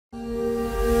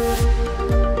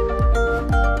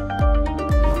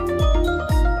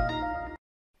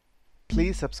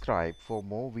Please subscribe for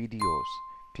more videos.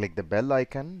 Click the bell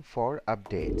icon for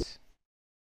updates.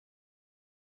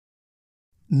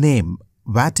 Name: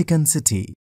 Vatican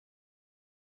City.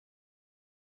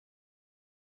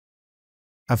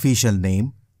 Official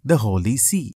name: the Holy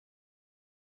See.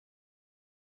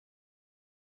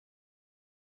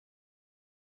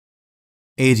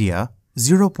 Area: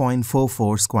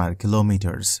 0.44 square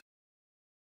kilometers.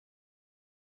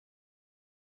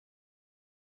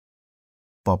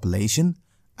 Population: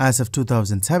 as of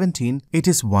 2017, it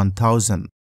is 1000.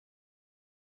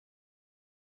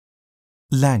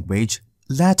 Language: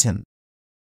 Latin.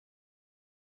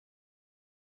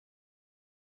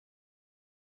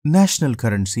 National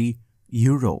currency: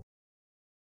 Euro.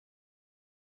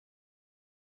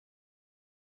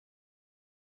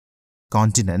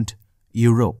 Continent: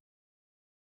 Europe.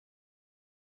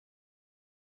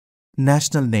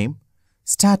 National name: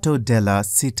 Stato della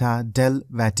Citta del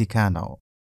Vaticano.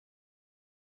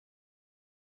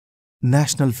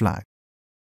 National flag.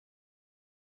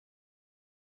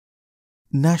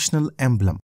 National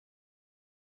emblem.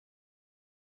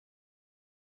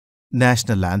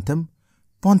 National anthem: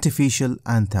 Pontifical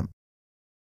Anthem.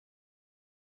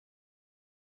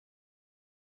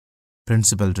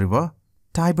 Principal river: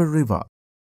 Tiber River.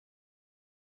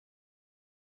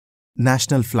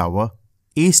 National flower: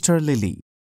 Easter lily.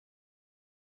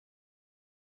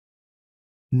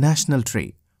 National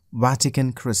tree: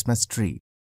 Vatican Christmas tree.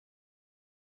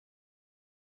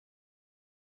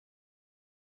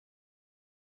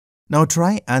 Now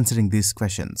try answering these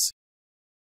questions.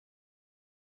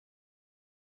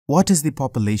 What is the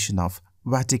population of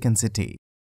Vatican City?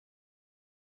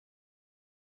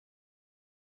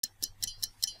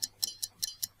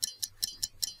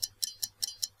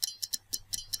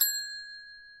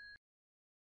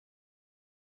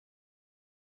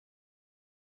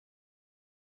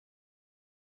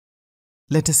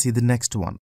 Let us see the next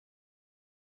one.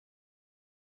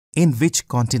 In which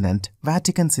continent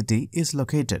Vatican City is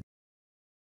located?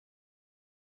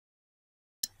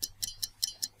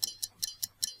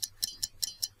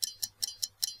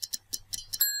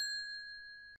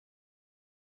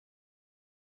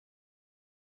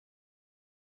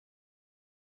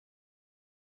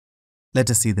 Let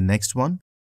us see the next one.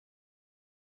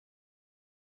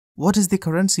 What is the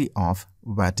currency of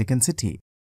Vatican City?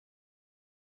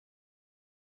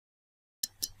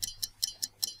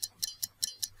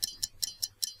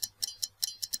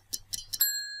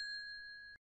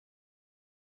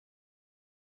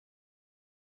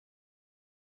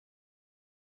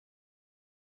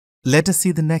 Let us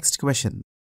see the next question.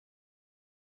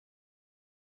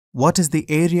 What is the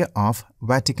area of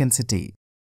Vatican City?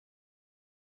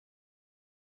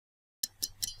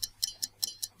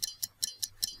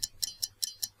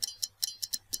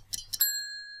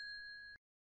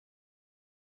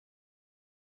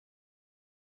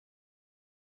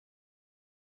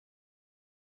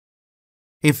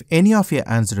 If any of your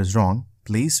answer is wrong,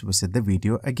 please visit the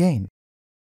video again.